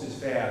almost as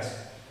fast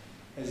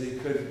as they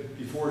could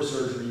before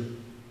surgery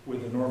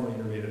with a normally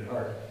innervated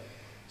heart.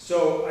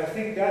 So I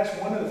think that's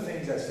one of the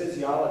things as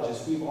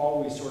physiologists we've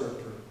always sort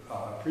of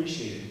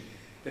appreciated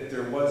that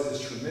there was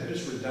this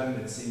tremendous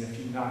redundancy, and if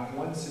you knock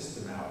one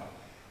system out,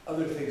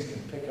 other things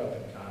can pick up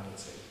and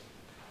compensate.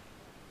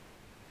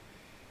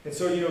 And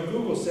so, you know,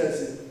 Google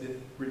says that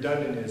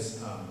redundant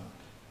is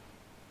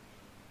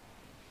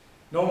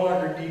no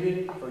longer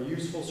needed or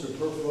useful,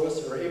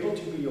 superfluous, or able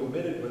to be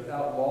omitted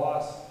without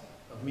loss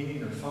of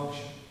meaning or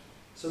function.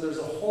 So there's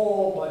a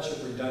whole bunch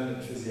of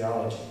redundant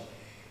physiology.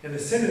 And the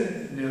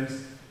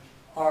synonyms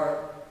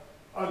are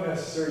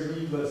unnecessary,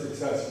 needless,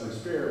 excessive, or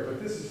spare,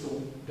 but this is the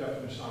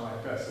definition I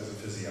like best as a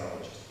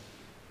physiologist.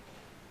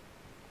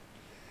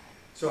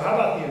 So how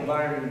about the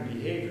environment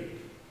and behavior?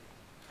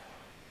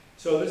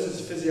 So this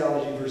is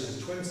physiology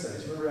versus twin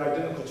studies. Remember,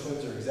 identical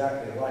twins are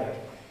exactly alike,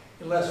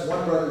 unless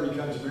one brother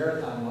becomes a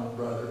marathon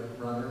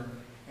runner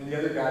and the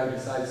other guy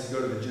decides to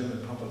go to the gym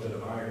and pump a bit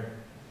of iron.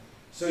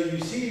 So you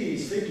see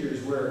these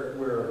figures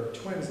where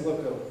twins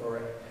look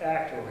or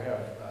act or have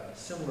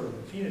similar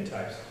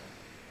phenotypes.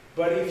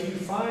 But if you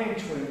find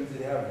twins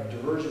that have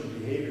divergent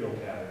behavioral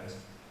patterns,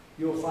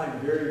 you'll find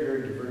very,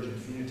 very divergent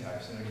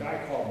phenotypes. And a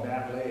guy called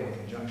Matt Lay, in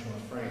conjunction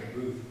with Frank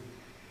Booth,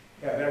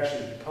 have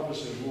actually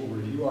published a little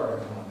review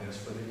article on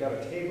this, where they've got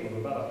a table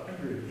of about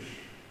 100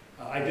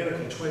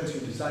 identical twins who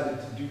decided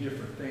to do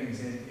different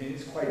things, and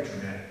it's quite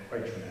dramatic,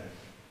 quite dramatic.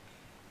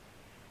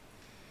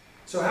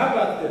 So how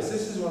about this?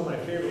 This is one of my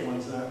favorite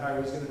ones, and I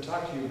was going to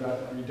talk to you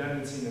about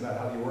redundancy and about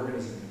how the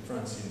organism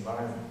confronts the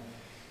environment.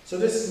 So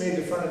this made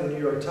the front of the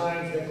New York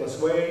Times, Nicholas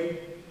Wade,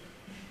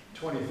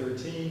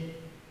 2013.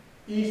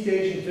 East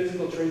Asian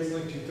physical traits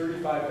linked to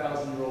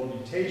 35,000-year-old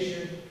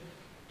mutation.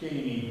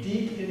 Gaining a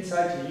deep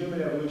insight to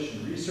human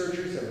evolution,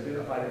 researchers have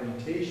identified a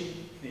mutation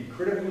in a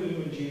critical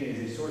human gene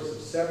as a source of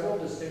several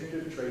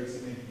distinctive traits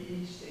that make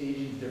East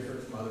Asians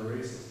different from other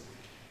races.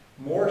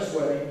 More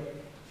sweating,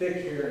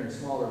 thick hair, and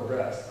smaller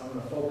breasts. I'm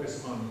going to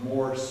focus on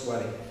more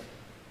sweating.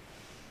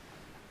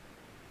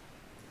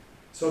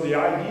 So the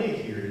idea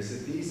here is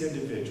that these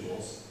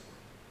individuals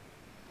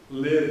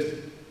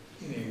lived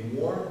in a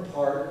warm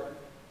part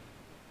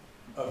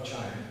of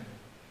China,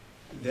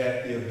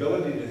 that the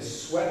ability to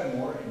sweat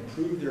more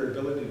improved their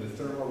ability to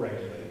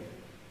thermoregulate,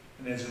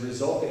 and as a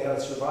result they had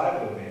a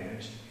survival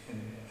advantage,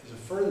 and as a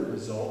further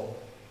result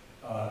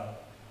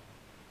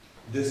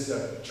this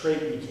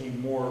trait became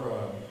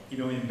more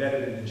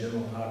embedded in the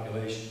general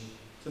population.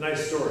 It's a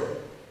nice story.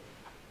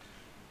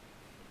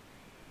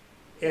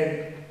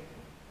 And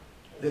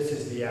this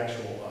is the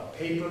actual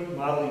paper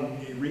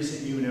modeling a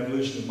recent human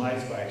evolution of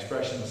mice by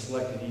expression of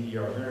selected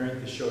EDR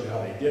variant that showed how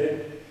they did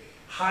it.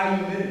 High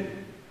humidity,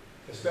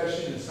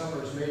 especially in the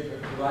summers, may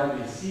provide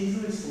a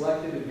seasonally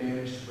selected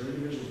advantage for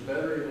individuals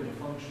better able to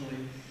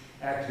functionally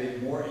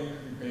activate more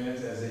incretin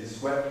glands as they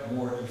sweat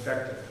more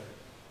effectively.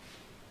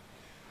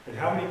 But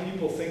how many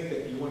people think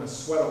that you want to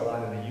sweat a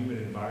lot in a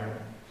humid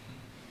environment?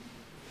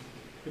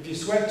 If you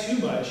sweat too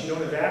much, you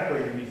don't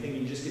evaporate anything,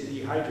 you just get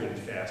dehydrated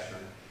faster.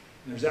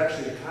 And there's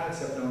actually a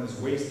concept known as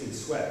wasted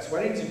sweat.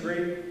 Sweating is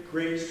a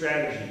great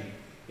strategy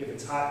if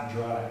it's hot and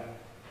dry.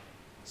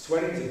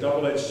 Sweating is a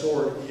double-edged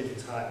sword if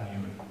it's hot and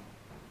humid.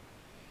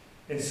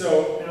 And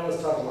so, now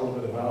let's talk a little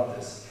bit about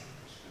this.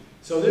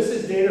 So this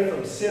is data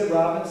from Sid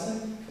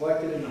Robinson,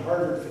 collected in the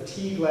Harvard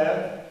Fatigue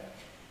Lab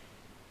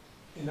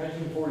in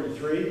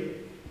 1943.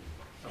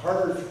 The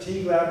Harvard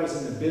Fatigue Lab was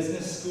in the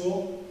business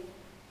school.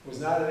 It was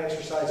not an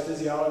exercise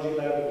physiology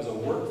lab, it was a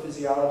work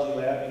physiology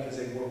lab because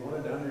they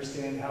wanted to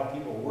understand how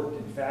people worked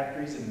in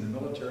factories and in the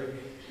military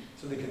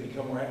so they could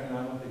become more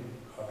economically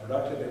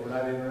productive. They were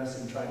not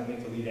interested in trying to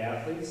make elite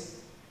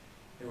athletes.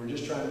 They were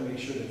just trying to make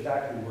sure that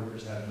factory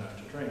workers had enough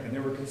to drink. And they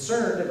were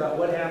concerned about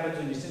what happens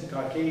when you send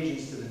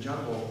Caucasians to the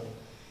jungle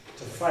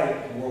to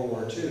fight in World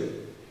War II.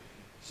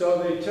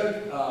 So they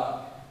took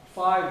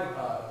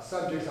 5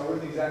 subjects, I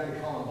wouldn't exactly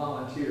call them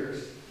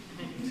volunteers,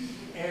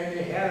 and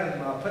they had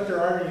them put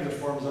their army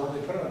uniforms on.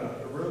 They put them in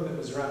a room that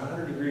was around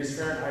 100 degrees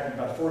Fahrenheit and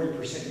about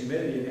 40%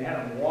 humidity, and they had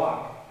them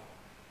walk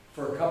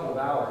for a couple of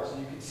hours.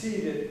 And you could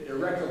see that their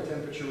rectal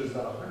temperature was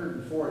about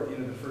 104 at the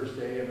end of the first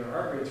day, and their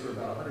heart rates were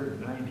about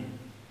 190.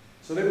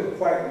 So they were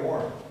quite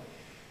warm.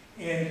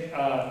 And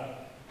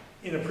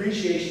in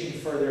appreciation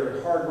for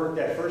their hard work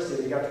that first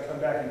day, they got to come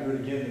back and do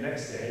it again the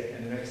next day,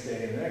 and the next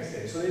day, and the next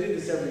day. So they did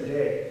this every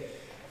day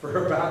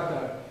for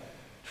about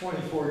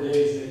 24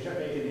 days, and they kept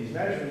making these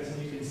measurements,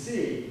 and you can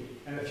see,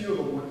 and a few of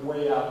them went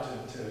way out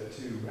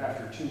to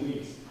after 2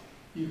 weeks,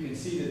 you can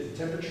see that the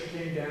temperature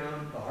came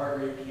down, the heart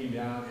rate came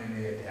down, and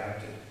they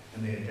adapted,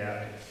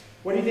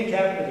 What do you think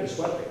happened to their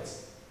sweat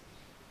rates?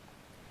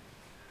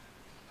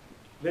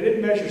 They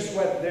didn't measure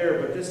sweat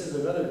there, but this is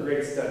another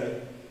great study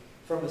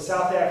from the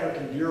South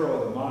African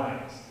Bureau of the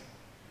Mines.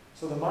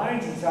 So the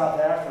mines in South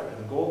Africa,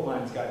 the gold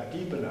mines, got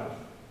deep enough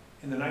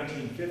in the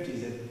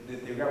 1950s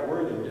that they got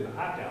worried they were getting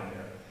hot down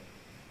there.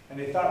 And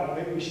they thought, well,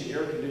 maybe we should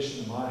air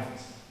condition the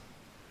mines.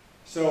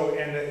 So,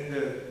 and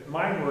the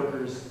mine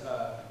workers,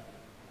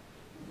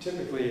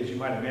 typically, as you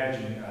might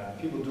imagine,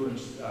 people doing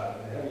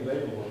heavy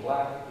labor were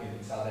black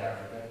in South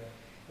Africa.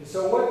 And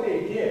so what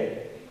they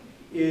did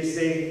is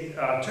they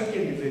took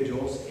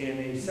individuals and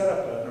they set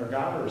up an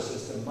ergometer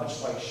system,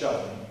 much like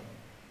shoveling.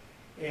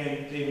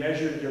 And they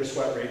measured their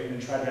sweat rate and then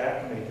tried to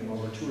acclimate them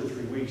over 2 or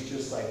 3 weeks,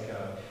 just like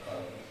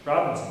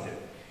Robinson did.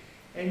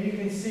 And you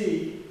can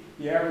see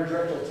the average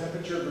rectal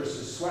temperature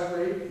versus sweat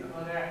rate in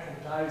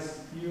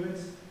unacclimatized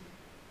humans.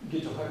 You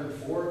get to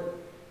 104,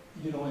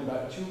 you get only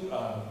about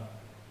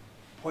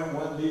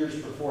 2.1 liters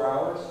per 4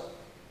 hours.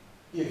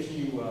 If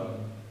you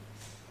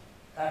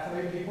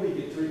acclimate people, you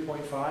get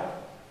 3.5,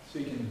 so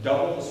you can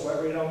double the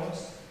sweat rate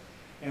almost.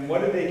 And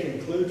what did they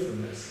conclude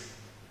from this?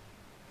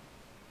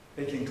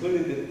 They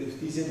concluded that if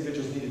these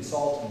individuals needed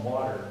salt and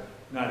water,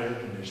 not air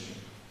conditioning.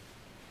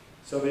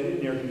 So they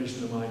didn't air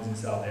condition the mines in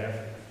South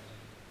Africa.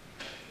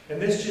 And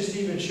this just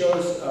even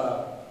shows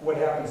what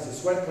happens to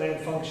sweat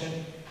gland function.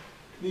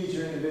 These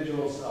are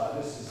individuals,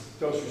 this is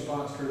dose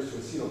response curves to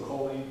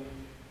acetylcholine,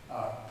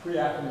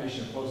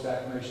 pre-acclimation and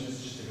post-acclimation. This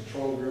is just a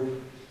control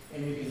group.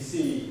 And you can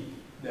see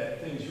that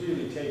things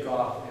really take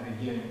off, and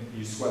again,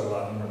 you sweat a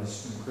lot more.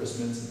 This is from Chris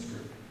Minson's group.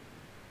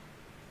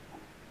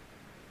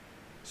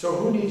 So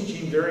who needs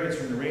gene variants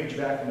when the range of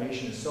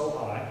acclimation is so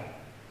high?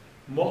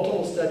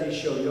 Multiple studies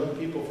show young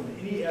people from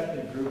any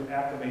ethnic group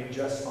acclimate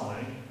just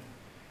fine.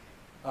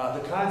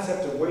 The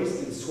concept of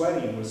wasted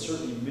sweating was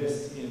certainly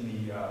missed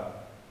in the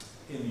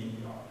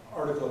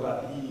article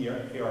about the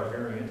EDAR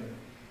variant.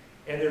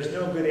 And there's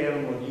no good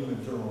animal and human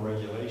thermal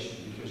regulation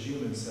because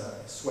humans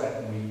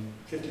sweat, and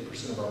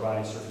 50% of our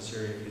body surface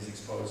area is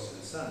exposed to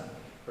the sun,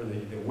 or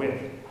the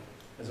wind,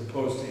 as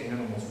opposed to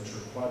animals which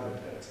are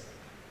quadrupeds.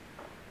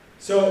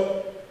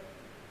 So,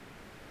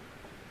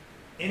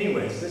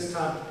 anyways, this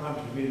time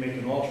prompted me to make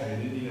an alternate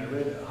Indian. I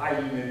read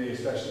high humidity,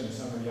 especially in the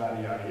summer,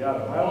 yada, yada,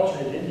 yada. My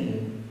alternate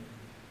Indian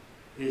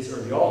is,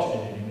 or the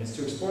alternate Indian, is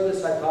to explore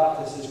this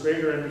hypothesis,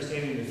 greater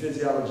understanding of the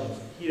physiology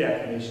of heat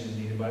acclimation is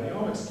needed by the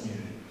omics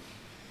community.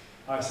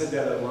 I said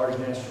that at a large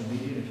national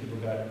meeting, and people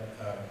got,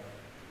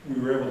 we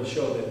were able to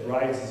show that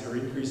rises or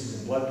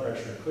increases in blood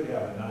pressure could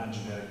have a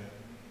non-genetic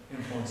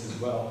influence as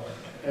well,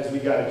 as we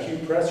got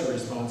acute pressure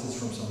responses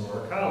from some of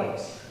our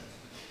colleagues.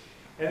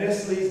 And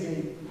this leads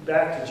me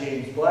back to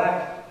James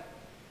Black,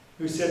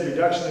 who said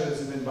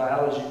reductionism in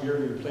biology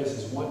merely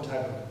replaces one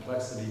type of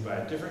complexity by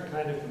a different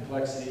kind of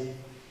complexity.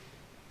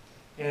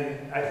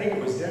 And I think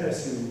it was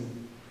Dennis who,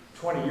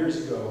 20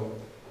 years ago,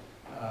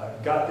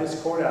 got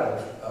this quote out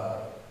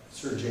of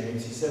Sir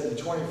James. He said, in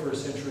the 21st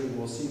century,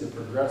 we'll see the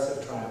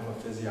progressive triumph of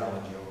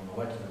physiology over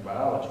molecular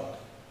biology.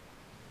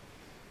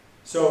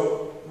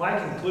 So my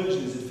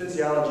conclusion is that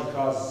physiology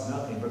causes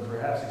nothing, but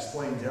perhaps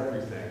explains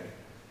everything.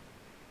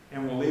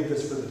 And we'll leave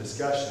this for the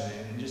discussion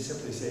and just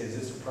simply say, is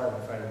this a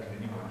private fight or can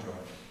anyone join?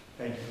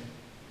 Thank you.